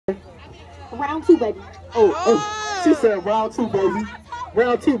Round two, baby. Oh, she said round two, baby.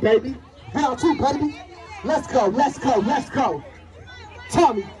 Round two, baby. Round two, baby. Let's go, let's go, let's go.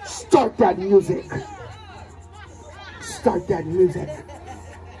 Tommy, start that music. Start that music.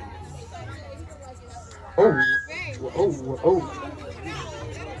 Oh, oh, oh.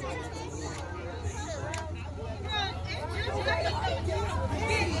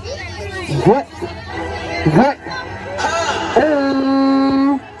 What? What?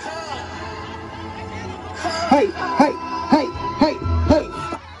 Oh. Hey, hey, hey, hey, hey.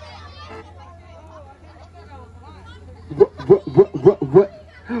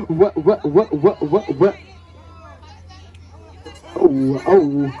 What? Oh,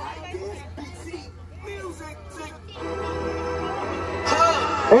 oh.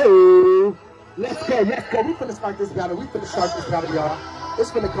 Oh. Let's go, let's go. We finna start this battle. Y'all.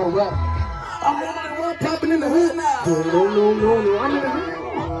 It's finna go up. I'm popping in the hood now. No. I'm in the hood.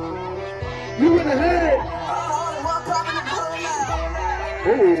 You in the hood.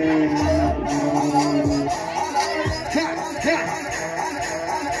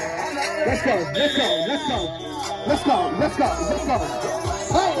 Let's go.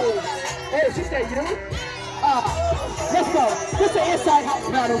 Hey, she said, you know? Let's go. This is an inside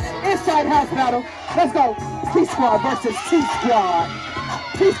house battle. Let's go. T-Squad versus T-Squad.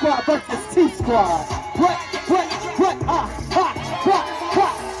 T-Squad versus T-Squad. What?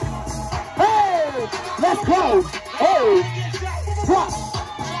 Hey, let's go.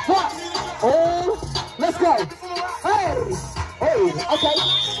 Oh, let's go. Hey, okay.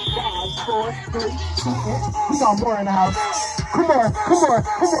 5, 4, 3, 2, 1. We got more in the house. Come on.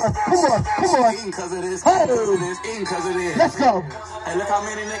 Hey, let's go. Hey, look how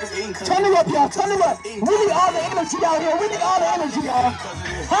many niggas eating. Turn it up, y'all. We need all the energy out here. Y'all.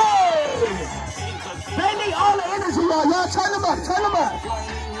 Hey! They need all the energy, y'all. Turn them up.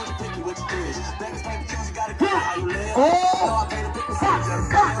 Oh!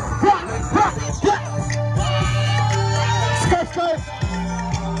 Skirt.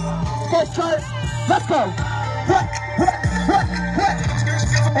 Let's go. Let's go. Okay.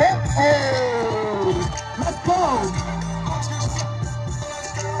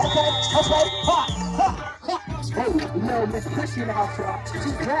 Hey, no, Miss Prissy in the house, y'all.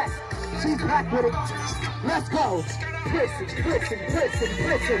 She's back with it. Let's go. Prissy.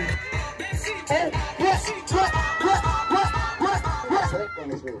 Hey, what?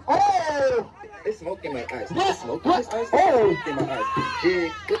 Oh! It's smoking my eyes. What? Smoking my eyes. Oh! Smoking my eyes.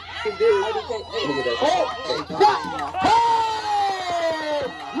 Hey!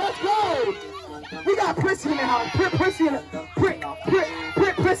 Let's go! We got Prissy in the house. Prissy in the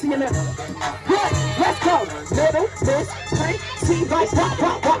Prissy in the. Let's go. Little Miss Prissy, right?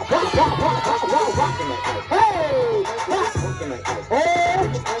 Hey! Hey!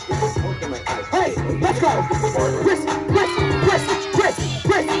 Let's go. Prissy. Let's go!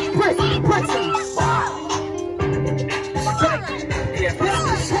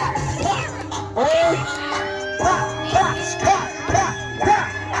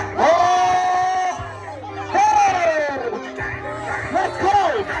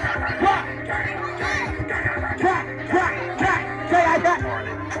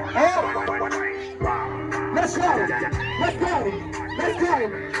 Let's go!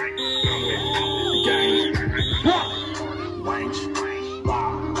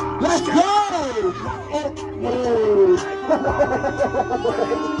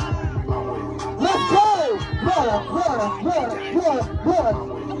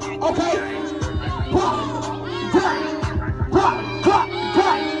 Okay.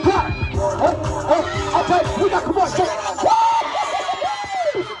 Okay, we got come on.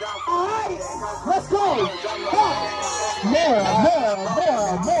 Alright, let's go.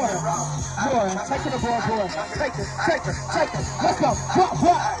 More. Take it aboard, boy. Take it. Let's go.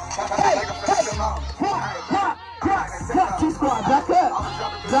 Hey. T-Squad, back up.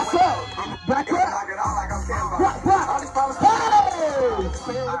 Hey!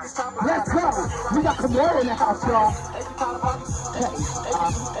 Let's go. We got KIMORA in the house, y'all.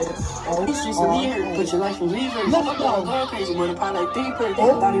 These streets are weird. Put your life in lever. Let's go. Going crazy with a pot like 3 per.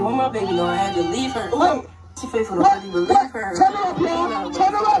 Thought he want my baby, no, I had to leave her. Wait. She faithful to body, believe her. Turn her up, y'all.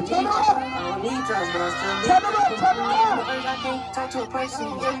 Turn her up. I don't need drugs, but I still Turn her up. I can't talk to a person.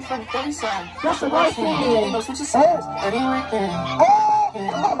 Yeah, you from the 30 side. That's the right thing. You know, switch your sides. That ain't right there.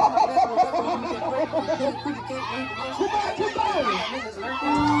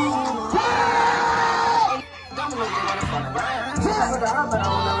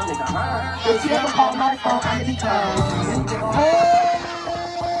 If you ever call my phone, I'm in town.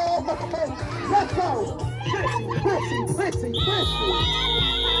 Let's go. Prissy.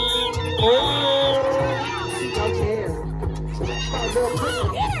 Let's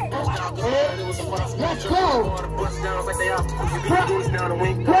go!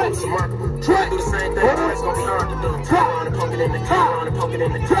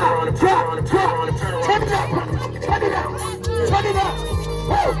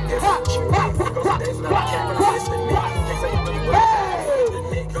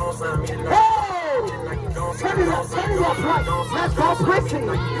 Let's go, PRISSY!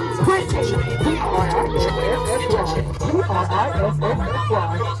 PRISSY! P-R-I-S-S-Y.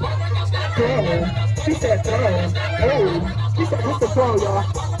 She said, hey, she said, what's the flow, y'all?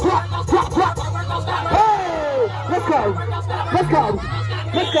 Drop. Hey, let's go.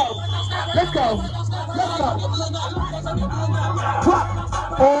 Drop.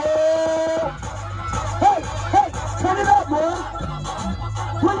 Oh, hey, turn it up, boy.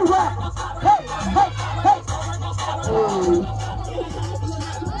 Where you at? Hey.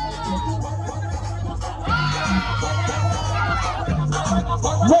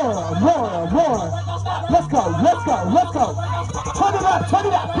 More. Let's go. Turn it up.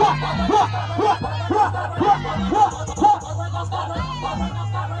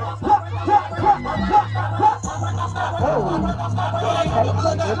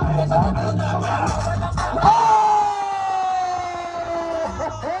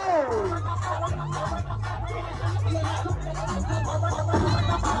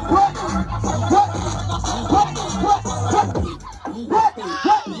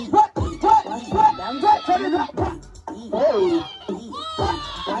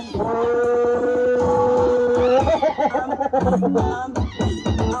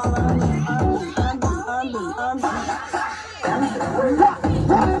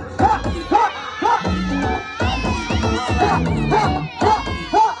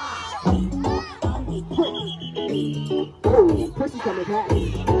 Pussy's coming back.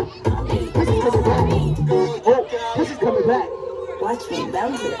 Pussy's coming back. Watch me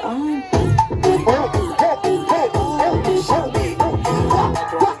bounce it on.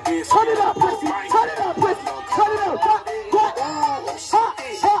 Turn it up, PRISSY.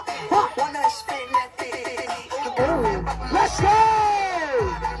 Let's go!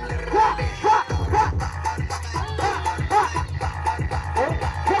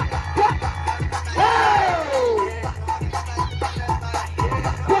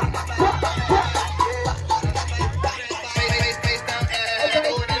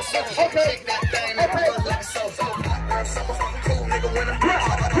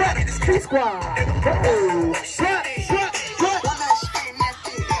 Squad.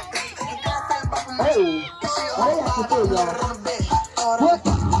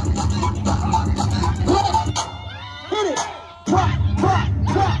 Hit it. Drop.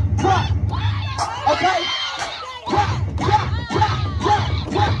 Okay. Drop.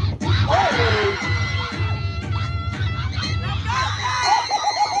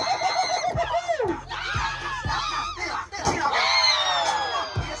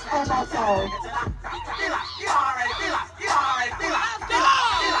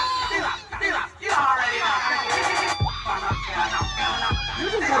 You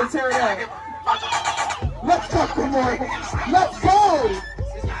just gotta tear it up. Let's go, KIMORA. Let's go.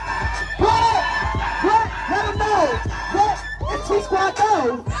 What? Let him know. What? It's T-Squad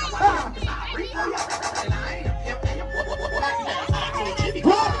go.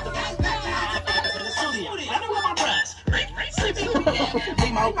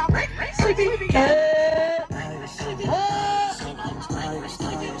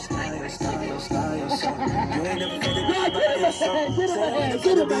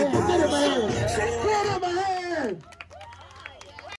 Get him a hand.